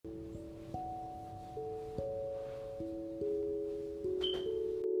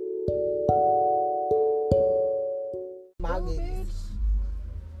my goodness.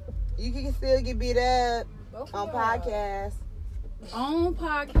 You can still get beat up on podcasts. On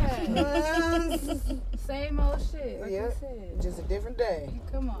podcast. Same old shit. Like I said. Just a different day.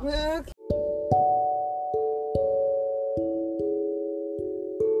 Come on.